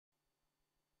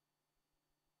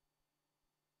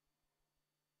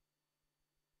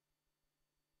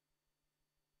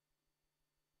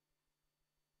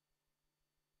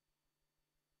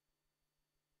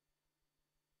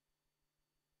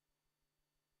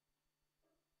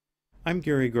I'm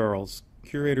Gary Garrels,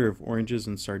 curator of Oranges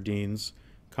and Sardines,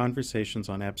 Conversations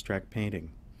on Abstract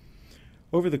Painting.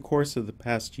 Over the course of the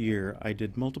past year, I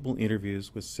did multiple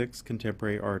interviews with 6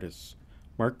 contemporary artists: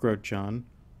 Mark Grotjohn,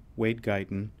 Wade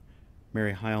Guyton,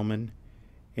 Mary Heilman,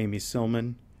 Amy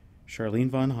Silman, Charlene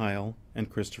von Heil, and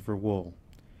Christopher Wool.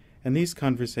 And these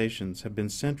conversations have been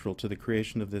central to the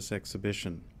creation of this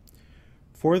exhibition.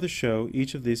 For the show,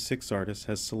 each of these 6 artists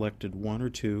has selected 1 or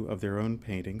 2 of their own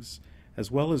paintings, as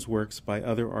well as works by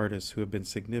other artists who have been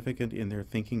significant in their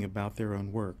thinking about their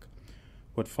own work.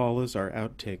 What follows are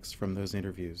outtakes from those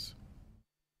interviews.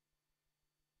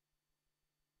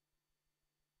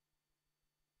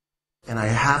 And I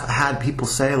have had people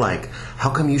say, like, how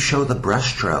come you show the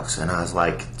brush strokes? And I was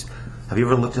like, have you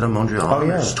ever looked at a Mondrian? Oh,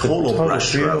 yeah. It's total brush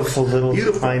strokes. Beautiful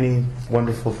little tiny,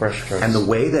 wonderful brush strokes. And the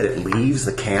way that it leaves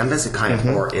the canvas, it kind of,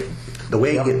 or it, the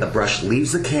way the brush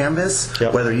leaves the canvas,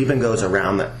 whether it even goes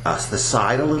around the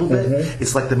side a little bit,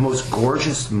 it's like the most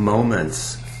gorgeous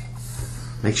moments.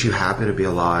 Makes you happy to be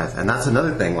alive. And that's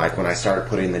another thing, like when I started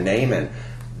putting the name in,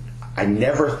 I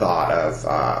never thought of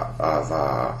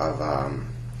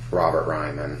Robert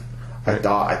Ryman. I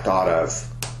thought of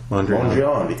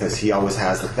Mondrian because he always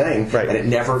has the thing, and it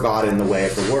never got in the way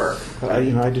of the work. I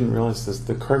didn't realize this.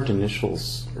 The carved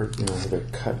initials are, they're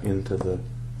cut into the...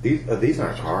 These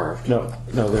aren't carved. No,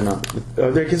 they're not.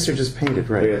 I guess they're just painted,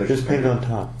 right? Yeah, they're just painted on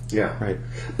top. Yeah. Right.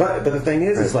 But the thing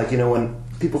is, it's like, when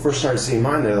people first started seeing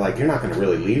mine, they're like, you're not going to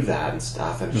really leave that and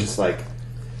stuff. And it's just like,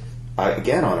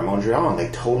 again, on a Mondrian, they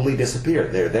totally disappear.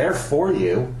 They're there for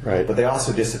you, but they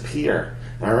also disappear.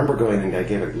 And I remember going and I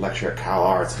gave a lecture at Cal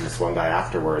Arts, and this one guy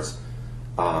afterwards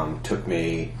took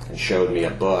me and showed me a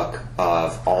book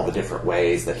of all the different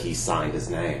ways that he signed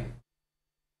his name.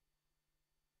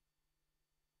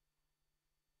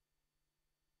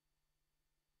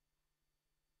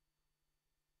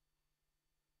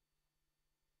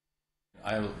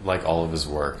 I like all of his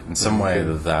work in some way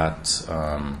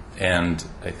and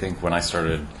I think when I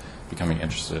started becoming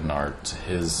interested in art,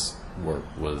 his work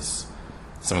was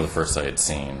some of the first I had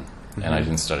seen, and I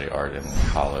didn't study art in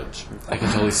college. I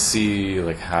can totally see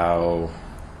like how,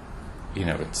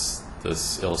 it's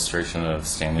this illustration of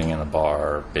standing in a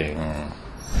bar, being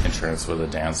entranced with a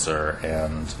dancer,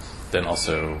 and then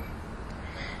also,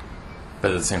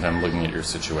 but at the same time looking at your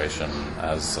situation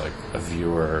as like a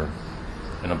viewer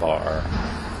in a bar,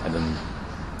 and then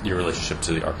your relationship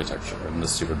to the architecture and the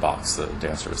stupid box the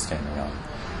dancer is standing on,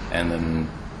 and then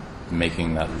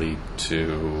making that leap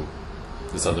to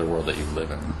this other world that you live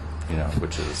in,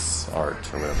 which is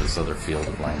art or whatever, this other field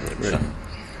of language and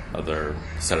other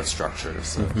set of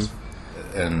structures.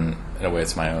 And in a way,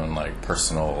 it's my own like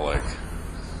personal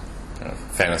kind of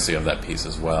fantasy of that piece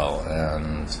as well.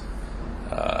 And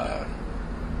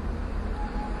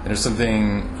there's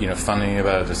something, funny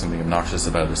about it, there's something obnoxious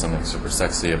about it, there's something super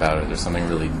sexy about it, there's something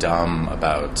really dumb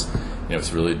about,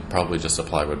 it's really probably just a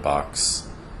plywood box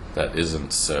that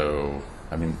isn't so,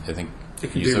 I think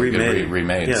it can you be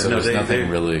remade, Yeah, so there's nothing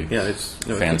really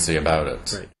fancy about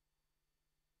it. Right.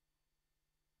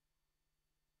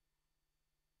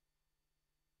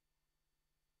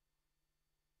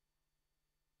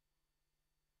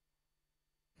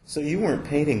 So you weren't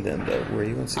painting then, though, were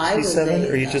you in '67? Or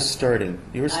were you just starting?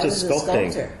 You were still sculpting. I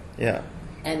was a sculptor. Yeah.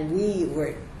 And we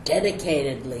were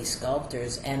dedicatedly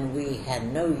sculptors, and we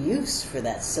had no use for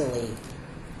that silly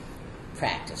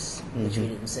practice, which we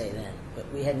didn't say then. But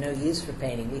we had no use for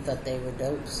painting. We thought they were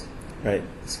dopes. Right.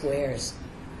 Squares.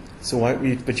 So why?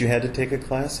 But you had to take a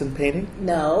class in painting?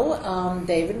 No.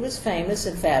 David was famous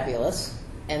and fabulous,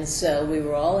 and so we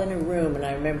were all in a room, and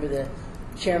I remember the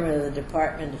chairman of the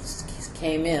department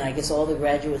came in. I guess all the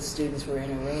graduate students were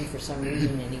in a room for some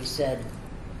reason, and he said,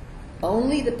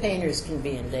 only the painters can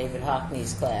be in David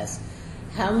Hockney's class.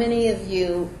 How many of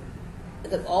you,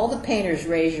 all the painters,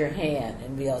 raise your hand?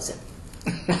 And we all said,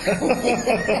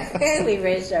 we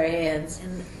raised our hands.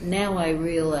 And now I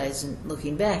realize,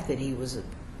 looking back, that he was a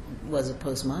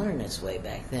postmodernist way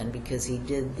back then, because he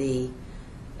did the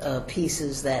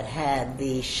pieces that had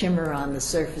the shimmer on the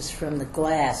surface from the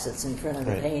glass that's in front of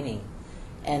the painting.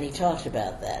 And he talked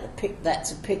about that.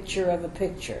 That's a picture of a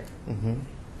picture.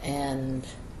 And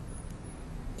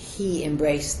he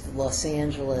embraced the Los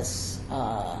Angeles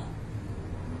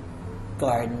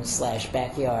gardens /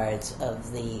 backyards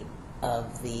of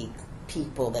the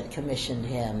people that commissioned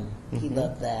him. He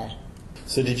loved that.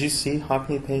 So did you see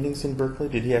Hockney paintings in Berkeley?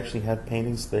 Did he actually have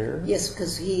paintings there? Yes,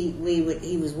 because he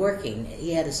was working.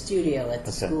 He had a studio at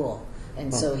the school,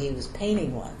 and so he was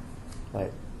painting one.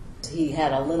 Right. He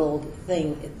had a little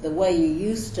thing, the way you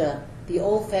used to, the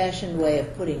old-fashioned way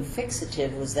of putting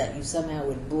fixative was that you somehow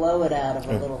would blow it out of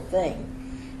a little thing.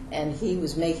 and he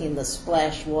was making the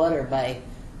splash water by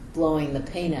blowing the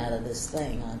paint out of this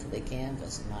thing onto the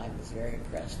canvas, and I was very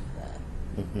impressed with that.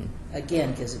 Mm-hmm.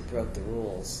 Again, because it broke the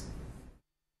rules.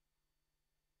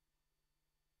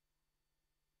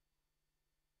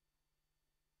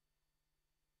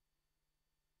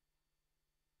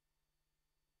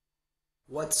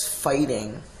 What's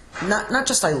fighting? Not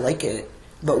just I like it,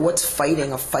 but what's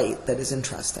fighting a fight that is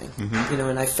interesting. Mm-hmm. You know,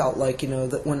 and I felt like,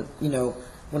 that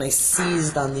when I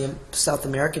seized on the South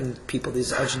American people,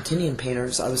 these Argentinian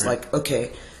painters, I was like,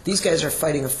 okay, these guys are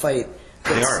fighting a fight.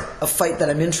 They are. A fight that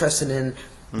I'm interested in,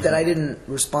 that I didn't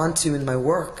respond to in my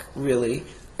work, really,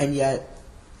 and yet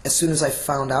as soon as I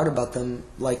found out about them,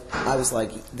 I was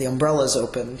like, the umbrella's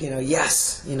open,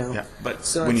 yes, Yeah, but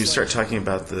So when you it's start talking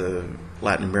about the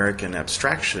Latin American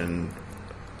abstraction,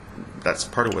 that's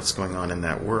part of what's going on in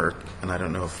that work, and I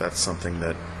don't know if that's something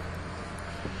that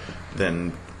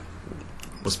then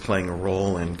was playing a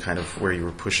role in kind of where you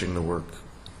were pushing the work,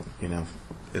 in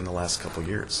the last couple of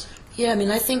years. Yeah,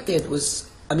 I think it was.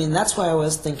 That's why I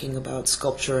was thinking about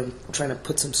sculpture and trying to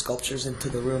put some sculptures into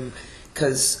the room,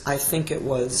 because I think it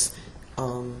was.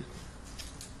 I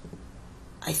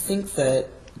think that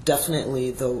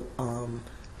definitely the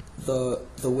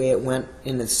way it went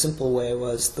in a simple way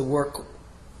was the work.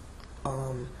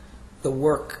 The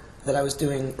work that I was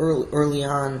doing early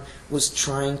on was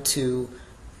trying to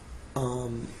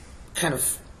kind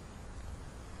of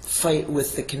fight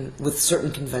with with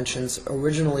certain conventions.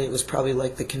 Originally, it was probably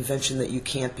like the convention that you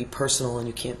can't be personal and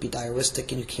you can't be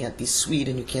diaristic and you can't be sweet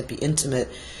and you can't be intimate.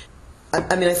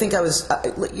 I think I was, I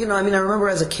remember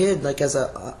as a kid, as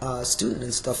a student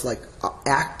and stuff,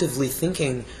 actively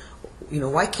thinking,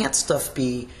 why can't stuff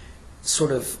be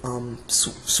sort of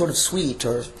sweet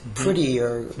or pretty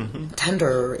or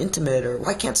tender or intimate, or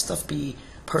why can't stuff be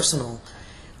personal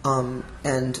and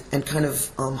kind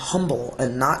of humble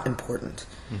and not important?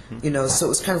 So it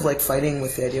was kind of like fighting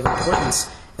with the idea of importance.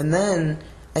 And then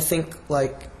I think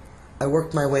I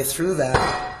worked my way through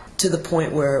that to the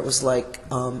point where it was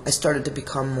I started to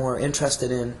become more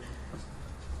interested in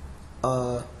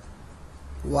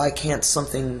why can't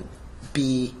something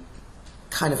be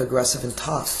kind of aggressive and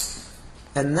tough?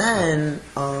 And then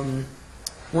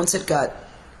once it got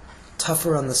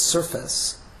tougher on the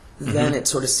surface, then it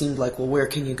sort of seemed like, well, where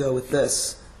can you go with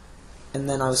this? And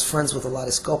then I was friends with a lot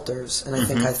of sculptors, and I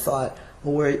think I thought,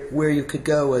 well, where you could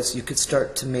go is you could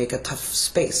start to make a tough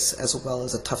space as well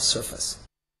as a tough surface.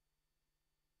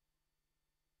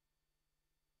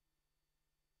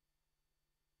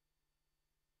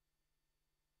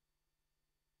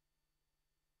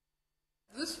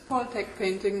 This Poltec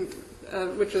painting,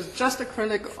 which is just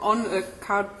acrylic on a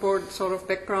cardboard sort of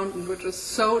background, and which is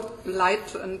so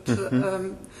light, and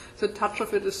the touch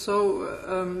of it is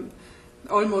so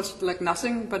almost like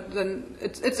nothing, but then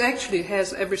it actually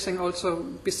has everything also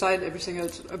beside everything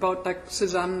else about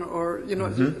Cézanne, or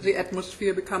the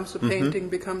atmosphere becomes the painting,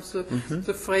 becomes the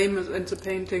frame and the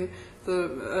painting,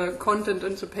 the content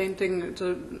in the painting,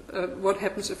 what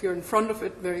happens if you're in front of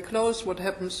it very close, what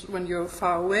happens when you're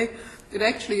far away. It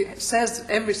actually says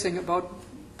everything about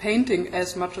painting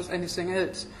as much as anything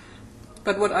else.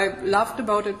 But what I loved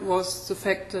about it was the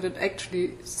fact that it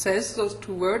actually says those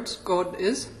two words, God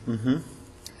is.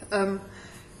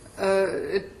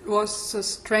 It was a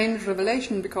strange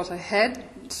revelation, because I had,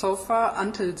 so far,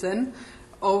 until then,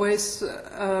 always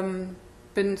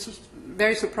been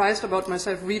very surprised about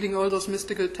myself reading all those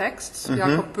mystical texts,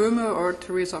 Jakob Böhme or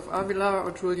Teresa of Avila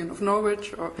or Julian of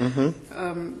Norwich, or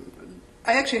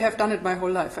I actually have done it my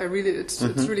whole life. It's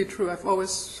really true. I've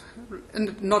always,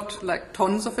 and not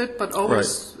tons of it, but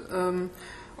always,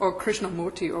 or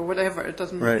Krishnamurti or whatever. It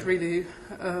doesn't really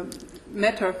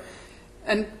matter.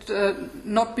 And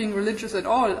not being religious at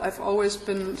all, I've always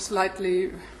been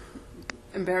slightly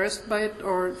embarrassed by it,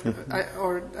 or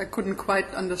I couldn't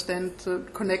quite understand the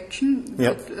connection.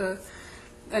 Yep.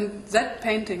 And that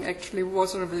painting actually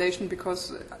was a revelation,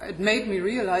 because it made me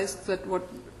realize that what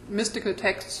mystical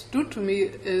texts do to me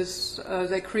is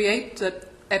they create that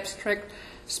abstract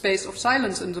space of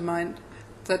silence in the mind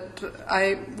that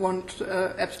I want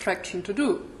abstraction to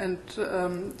do. And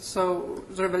so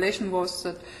the revelation was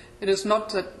that it is not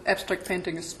that abstract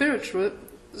painting is spiritual.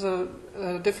 The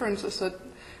difference is that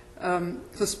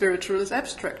the spiritual is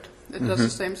abstract. It does the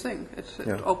same thing. It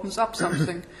opens up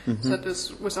something that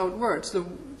is without words.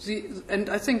 And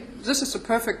I think this is the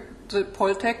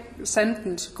Poltec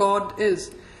sentence, God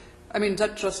is.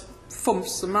 That just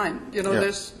thumps the mind.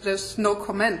 There's no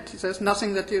comment. There's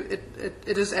nothing that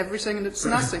it is everything and it's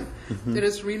nothing. It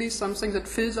is really something that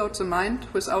fills out the mind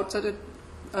without that it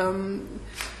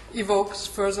evokes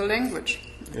further language.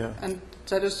 Yeah. And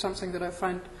that is something that I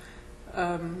find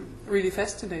really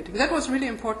fascinating. That was really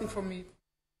important for me.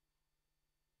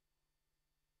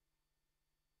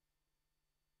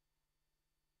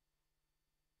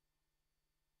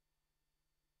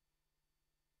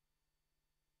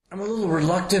 I'm a little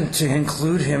reluctant to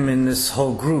include him in this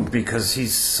whole group because he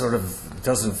sort of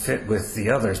doesn't fit with the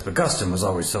others. But Guston was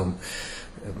always so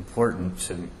important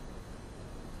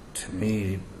to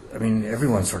me. I mean,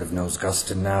 everyone sort of knows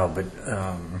Guston now, but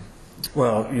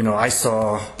well, you know, I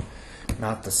saw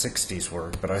not the '60s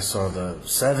work, but I saw the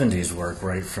 '70s work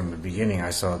right from the beginning.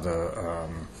 I saw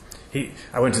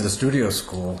I went to the studio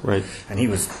school, right, and he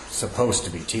was supposed to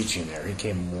be teaching there. He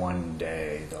came one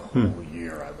day the whole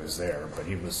year I was there, but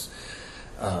he was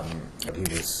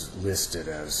listed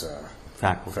as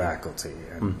faculty,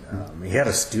 and he had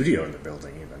a studio in the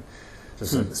building even,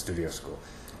 just like the studio school.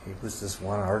 He was this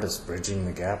one artist bridging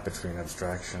the gap between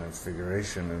abstraction and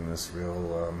figuration in this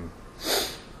real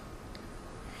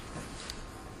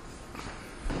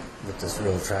with this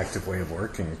real attractive way of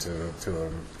working to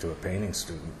a painting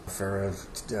student. For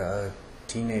a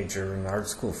teenager in art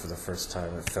school for the first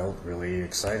time, it felt really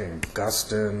exciting.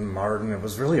 Guston, Martin, it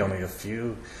was really only a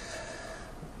few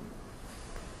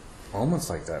moments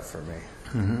like that for me.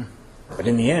 Mm-hmm. But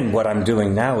in the end, what I'm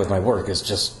doing now with my work is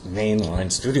just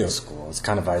mainline studio school. It's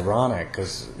kind of ironic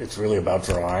because it's really about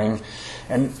drawing.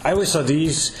 And I always saw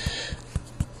these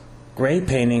gray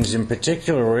paintings in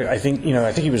particular, I think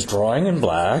he was drawing in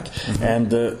black, and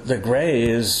the gray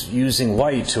is using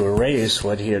white to erase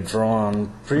what he had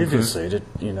drawn previously.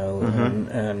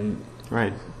 And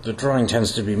right. The drawing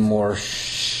tends to be more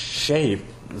shape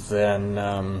than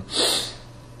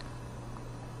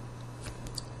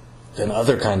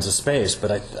other kinds of space.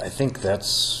 But I think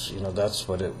that's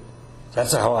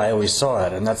how I always saw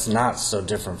it, and that's not so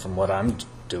different from what I'm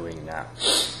doing now.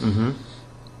 Mm-hmm.